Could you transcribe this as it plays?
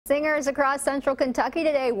Singers across central Kentucky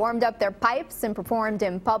today warmed up their pipes and performed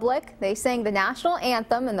in public. They sang the national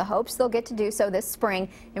anthem in the hopes they'll get to do so this spring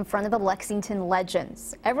in front of the Lexington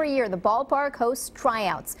Legends. Every year, the ballpark hosts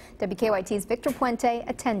tryouts. WKYT's Victor Puente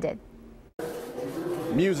attended.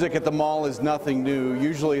 Music at the mall is nothing new.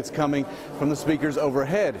 Usually it's coming from the speakers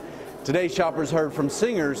overhead. Today, shoppers heard from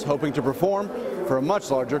singers hoping to perform for a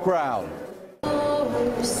much larger crowd.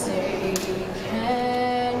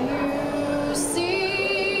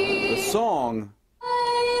 The song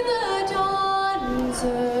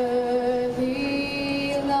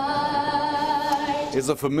is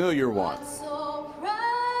a familiar one,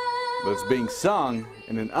 but it's being sung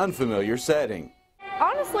in an unfamiliar setting.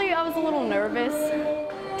 Honestly, I was a little nervous.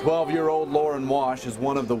 12-year-old Lauren Wash is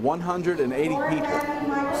one of the 180 people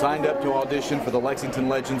who signed up to audition for the Lexington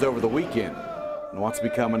Legends over the weekend and wants to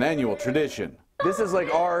become an annual tradition. This is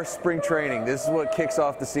like our spring training. This is what kicks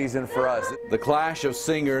off the season for us. The clash of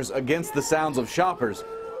singers against the sounds of shoppers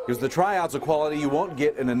gives the tryouts a quality you won't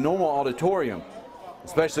get in a normal auditorium,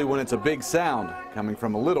 especially when it's a big sound coming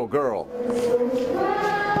from a little girl.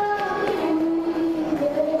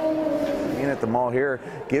 Being at the mall here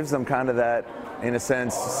gives them kind of that, in a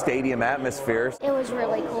sense, stadium atmosphere. It was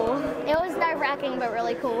really cool. It was nerve-wracking, but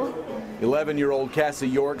really cool. 11-year-old Cassie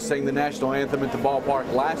York sang the national anthem at the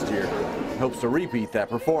ballpark last year and hopes to repeat that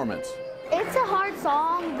performance. It's a hard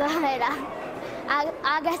song, but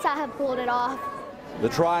I guess I have pulled it off. The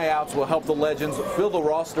tryouts will help the Legends fill the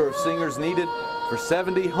roster of singers needed for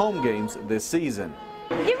 70 home games this season.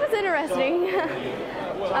 It was interesting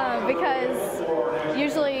because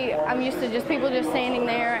usually I'm used to just people just standing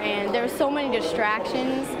there, and there were so many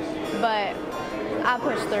distractions, but I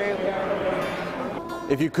pushed through.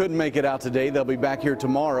 If you couldn't make it out today, they'll be back here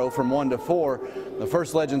tomorrow from 1 to 4. The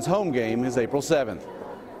first Legends home game is April 7th.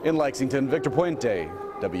 In Lexington, Victor Puente,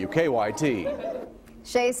 WKYT.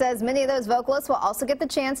 Shay says many of those vocalists will also get the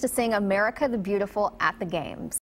chance to sing America the Beautiful at the games.